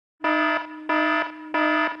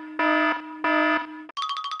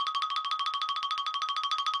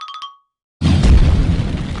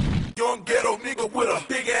Young ghetto nigga with a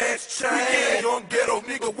big ass chain. Young ghetto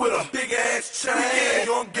nigga with a big ass chain.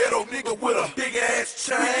 Young ghetto nigga with a big ass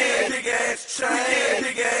chain. Big ass chain.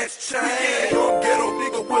 Big ass chain. Young ghetto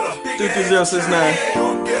nigga with a big ass chain. 33069.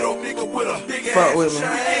 Young ghetto nigga with a big ass chain. Fuck with me.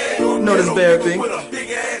 You know this Barri B. With a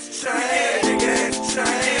big ass chain. Big ass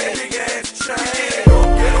chain. Big ass chain.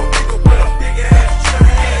 Young ghetto nigga with a big ass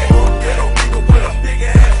chain. Young ghetto nigga with a big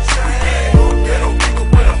ass chain. Young ghetto nigga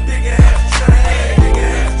with a big ass chain. Big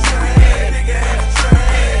ass chain. Big ass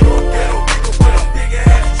chain. Young ghetto nigga with a big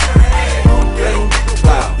ass chain. Young ghetto nigga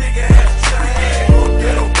with a big ass chain. Young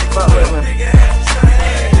ghetto nigga with a big ass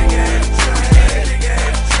chain. Big ass chain. Big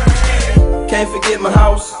ass chain. Can't forget my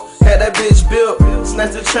house. Had that bitch built.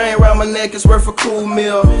 Snatched the chain around my neck, it's worth a cool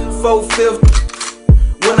meal. 450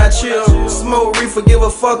 when I chill. Smoke reefer, give a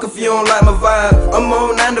fuck if you don't like my vibe. I'm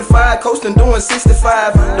on 9 to 5, coasting doing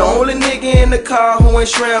 65. The only nigga in the car who ain't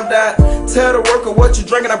shrimmed out. Tell the worker what you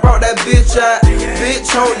drinking, I brought that bitch out.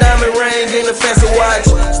 Bitch on diamond ring in a fancy watch.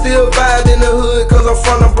 Still vibe in the hood cause I'm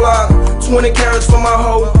from the block. 20 carats for my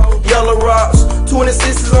hoe, yellow rocks.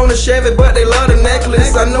 26s on the Chevy, but they love the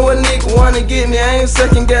necklace. I know a nigga wanna get me, I ain't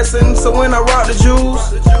second guessing. So when I rock the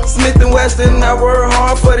jewels, Smith & Wesson, I work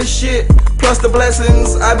hard for this shit. Plus the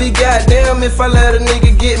blessings, I be goddamn if I let a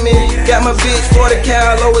nigga get me. Got my bitch for the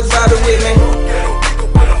cow, always vibing with me.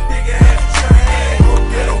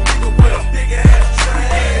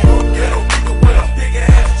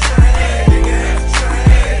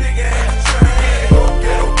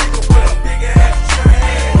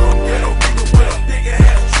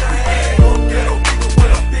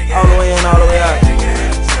 All the way in, all the way out.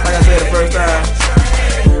 Like I said the first time.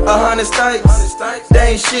 100 stakes,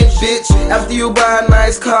 they ain't shit, bitch. After you buy a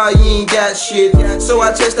nice car, you ain't got shit. So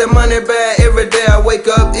I chase that money back every day I wake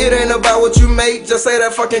up. It ain't about what you make, just say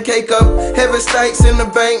that fucking cake up. Heavy stakes in the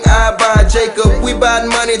bank, I buy Jacob. We buy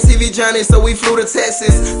money, TV Johnny, so we flew to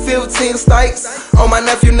Texas. 15 stakes on my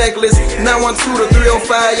nephew necklace. 912 to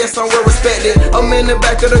 305, yes, I'm well respected. I'm in the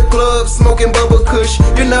back of the club, smoking bubble kush.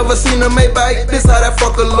 You never seen a Maybach, this how that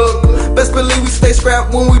fucker look. Best believe we stay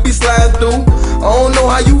scrapped when we be sliding through. I don't know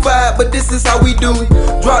how you vibe, but this is how we do.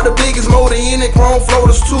 Drop the biggest motor in it, chrome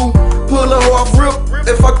floaters too. Pull a hoe off rip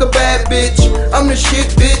and fuck a bad bitch. I'm the shit,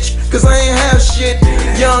 bitch, cause I ain't have shit.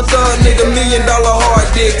 Young thug nigga, $1 million hard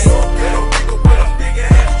dicks.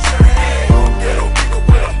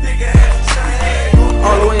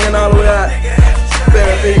 All the way in, all the way out.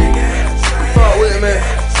 Barri B. Fuck with me.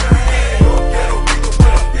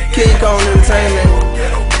 King Cong